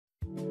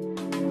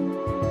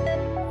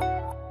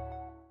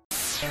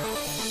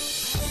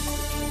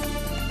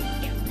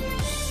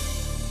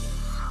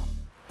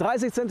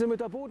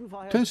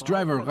Test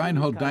driver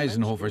Reinhold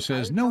Deisenhofer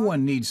says no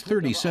one needs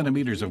 30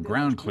 centimeters of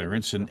ground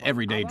clearance in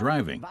everyday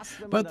driving,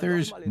 but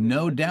there's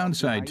no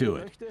downside to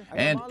it.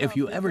 And if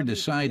you ever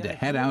decide to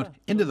head out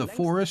into the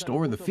forest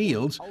or the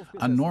fields,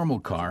 a normal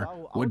car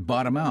would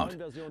bottom out.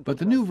 But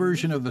the new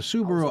version of the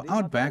Subaru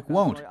Outback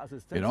won't.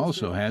 It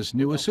also has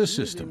new assist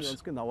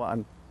systems.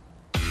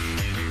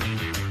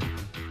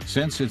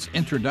 Since its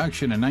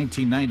introduction in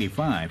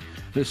 1995,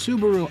 the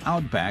Subaru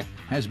Outback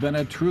has been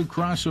a true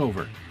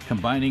crossover,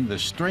 combining the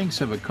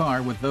strengths of a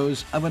car with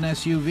those of an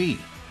SUV.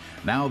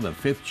 Now the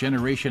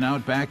fifth-generation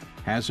Outback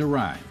has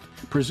arrived,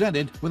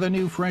 presented with a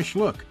new fresh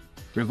look,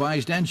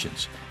 revised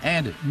engines,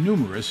 and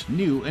numerous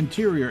new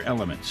interior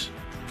elements.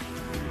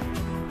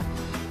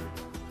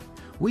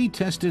 We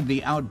tested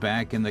the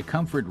Outback in the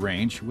comfort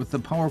range with the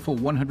powerful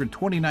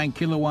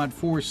 129-kilowatt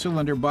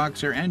four-cylinder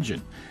boxer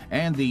engine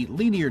and the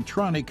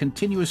Lineartronic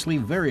continuously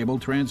variable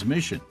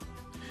transmission.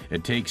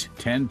 It takes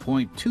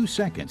 10.2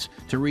 seconds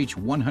to reach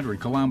 100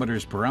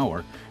 kilometers per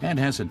hour and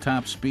has a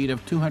top speed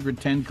of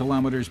 210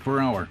 kilometers per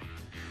hour.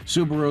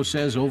 Subaru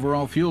says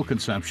overall fuel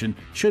consumption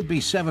should be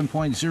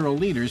 7.0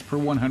 liters per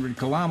 100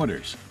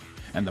 kilometers.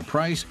 And the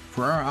price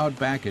for our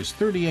Outback is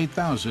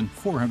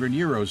 38,400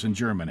 euros in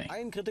Germany.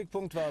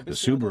 The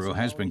Subaru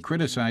has been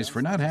criticized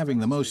for not having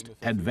the most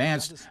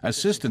advanced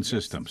assistance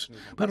systems,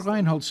 but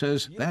Reinhold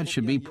says that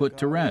should be put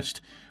to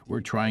rest. We're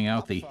trying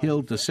out the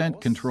hill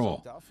descent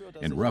control.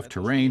 In rough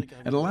terrain,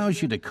 it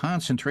allows you to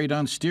concentrate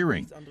on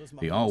steering.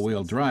 The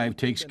all-wheel drive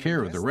takes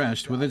care of the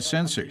rest with its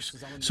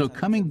sensors, so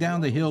coming down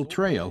the hill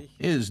trail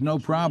is no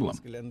problem.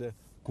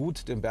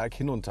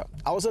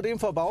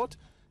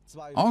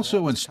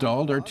 Also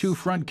installed are two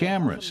front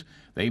cameras.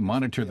 They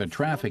monitor the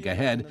traffic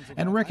ahead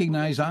and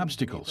recognize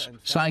obstacles,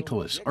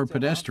 cyclists, or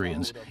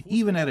pedestrians,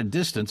 even at a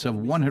distance of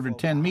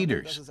 110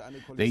 meters.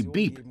 They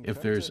beep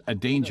if there's a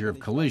danger of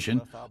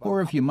collision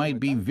or if you might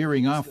be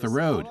veering off the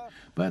road,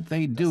 but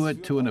they do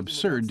it to an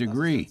absurd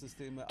degree.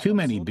 Too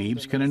many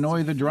beeps can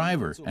annoy the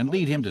driver and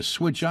lead him to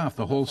switch off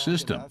the whole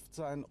system.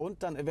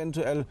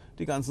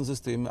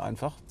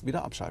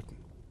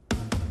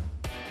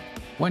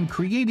 When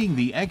creating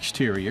the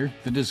exterior,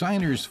 the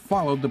designers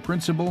followed the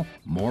principle,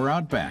 more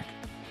Outback.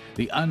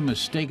 The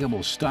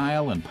unmistakable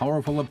style and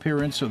powerful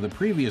appearance of the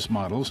previous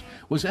models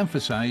was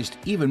emphasized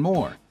even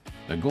more.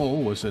 The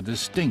goal was a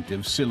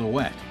distinctive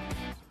silhouette.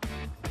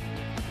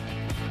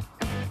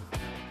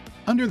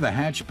 Under the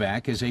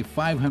hatchback is a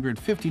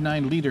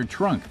 559-liter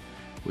trunk,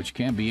 which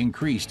can be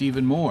increased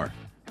even more.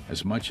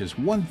 As much as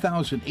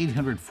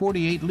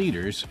 1,848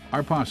 liters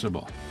are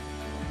possible.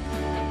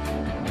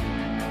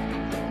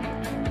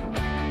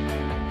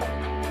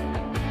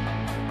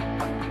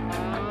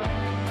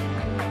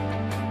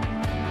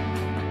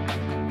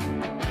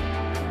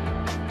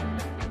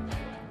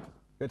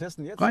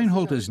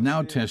 Reinhold is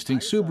now testing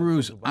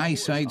Subaru's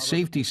Eyeside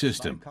safety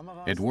system.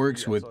 It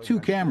works with two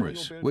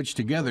cameras, which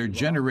together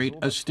generate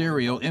a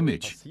stereo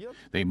image.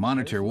 They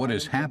monitor what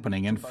is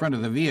happening in front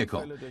of the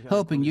vehicle,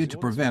 helping you to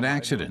prevent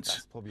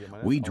accidents.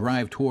 We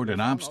drive toward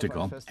an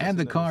obstacle, and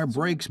the car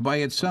brakes by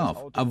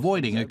itself,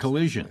 avoiding a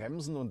collision.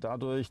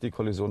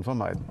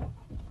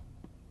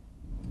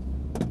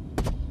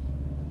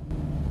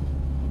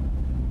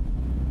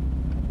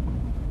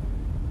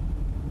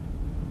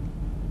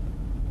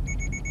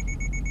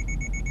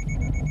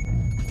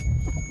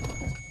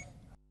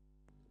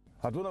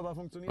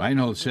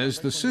 Reinhold says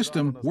the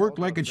system worked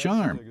like a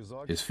charm.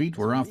 His feet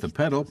were off the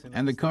pedal,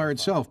 and the car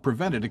itself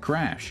prevented a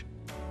crash.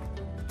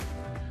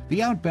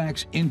 The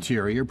Outback's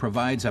interior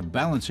provides a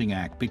balancing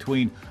act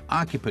between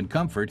occupant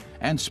comfort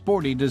and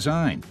sporty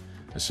design.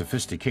 A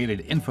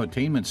sophisticated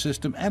infotainment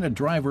system and a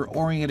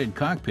driver-oriented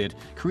cockpit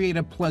create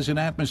a pleasant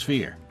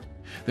atmosphere.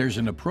 There's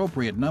an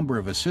appropriate number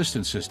of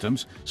assistance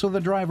systems, so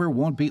the driver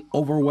won't be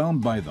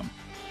overwhelmed by them.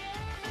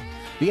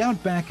 The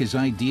Outback is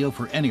ideal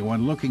for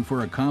anyone looking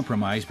for a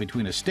compromise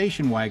between a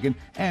station wagon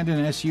and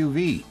an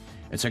SUV.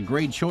 It's a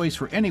great choice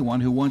for anyone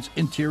who wants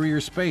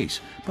interior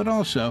space, but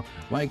also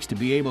likes to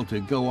be able to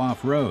go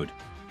off-road.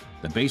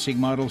 The basic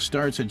model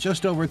starts at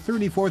just over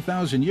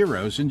 34,000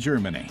 euros in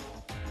Germany.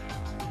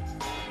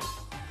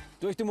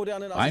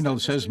 Reinhold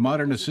says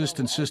modern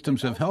assistance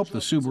systems have helped the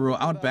Subaru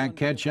Outback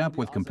catch up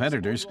with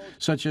competitors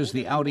such as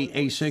the Audi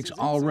A6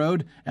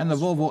 Allroad and the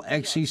Volvo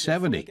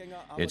XC70.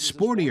 It's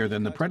sportier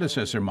than the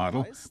predecessor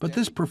model, but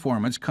this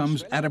performance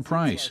comes at a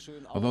price.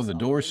 Although the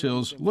door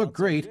sills look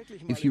great,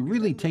 if you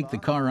really take the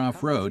car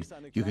off-road,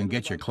 you can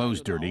get your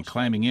clothes dirty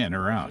climbing in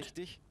or out.